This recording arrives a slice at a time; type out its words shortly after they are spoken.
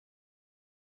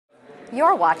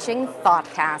You're watching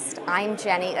ThoughtCast. I'm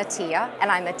Jenny Attia,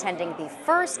 and I'm attending the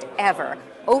first ever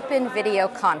open video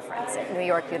conference at New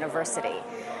York University.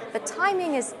 The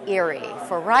timing is eerie,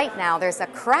 for right now there's a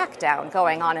crackdown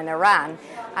going on in Iran,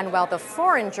 and while the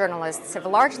foreign journalists have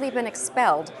largely been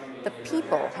expelled, the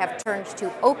people have turned to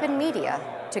open media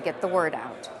to get the word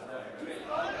out.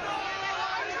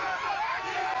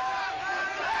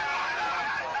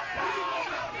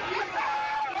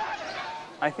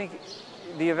 I think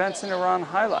the events in Iran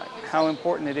highlight how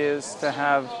important it is to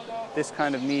have this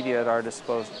kind of media at our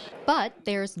disposal. But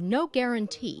there's no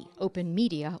guarantee open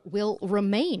media will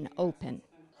remain open.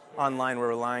 Online, we're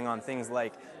relying on things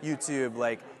like YouTube,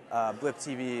 like Blip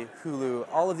TV, Hulu.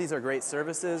 All of these are great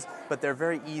services, but they're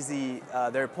very easy.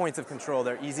 They're points of control.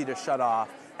 They're easy to shut off.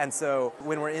 And so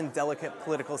when we're in delicate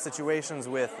political situations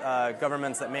with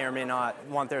governments that may or may not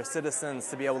want their citizens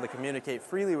to be able to communicate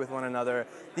freely with one another,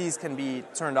 these can be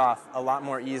turned off a lot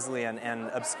more easily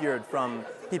and obscured from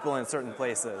people in certain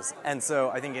places. And so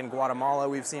I think in Guatemala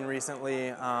we've seen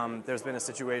recently, there's been a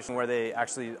situation where they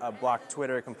actually blocked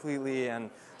Twitter completely. And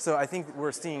so I think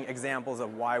we're seeing examples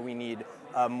of why we need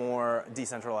more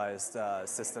decentralized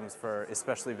systems for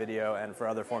especially video and for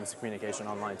other forms of communication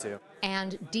online too.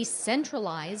 And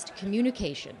decentralized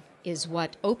communication is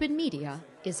what open media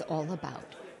is all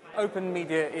about. Open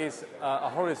media is a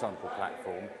horizontal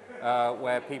platform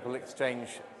where people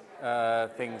exchange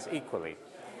things equally,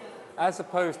 as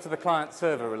opposed to the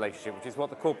client-server relationship, which is what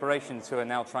the corporations who are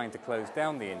now trying to close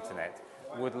down the internet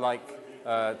would like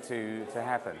to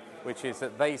happen, which is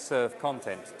that they serve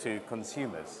content to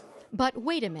consumers. But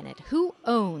wait a minute, who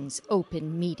owns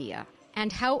open media?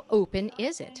 And how open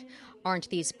is it? Aren't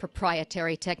these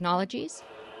proprietary technologies?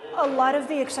 A lot of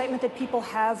the excitement that people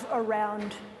have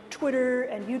around Twitter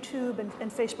and YouTube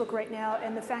and Facebook right now,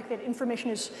 and the fact that information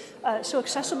is so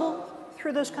accessible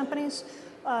through those companies,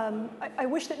 I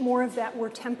wish that more of that were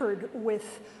tempered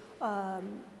with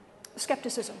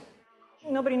skepticism.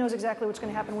 Nobody knows exactly what's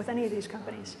going to happen with any of these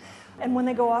companies. And when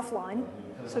they go offline,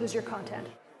 so does your content.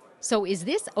 So is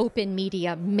this open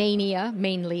media mania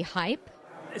mainly hype?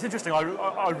 It's interesting.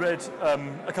 I read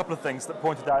a couple of things that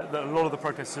pointed out that a lot of the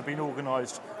protests have been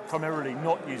organised primarily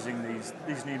not using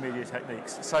these new media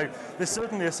techniques. So there's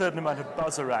certainly a certain amount of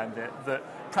buzz around it that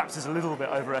perhaps is a little bit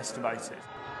overestimated.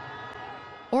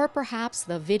 Or perhaps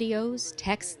the videos,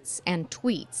 texts, and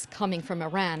tweets coming from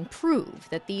Iran prove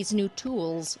that these new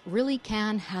tools really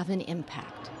can have an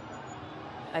impact.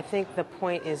 I think the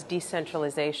point is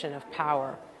decentralization of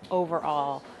power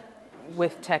overall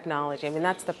with technology. I mean,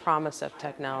 that's the promise of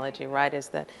technology, right, is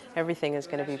that everything is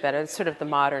going to be better. It's sort of the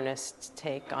modernist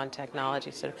take on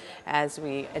technology. Sort of as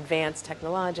we advance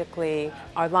technologically,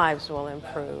 our lives will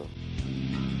improve.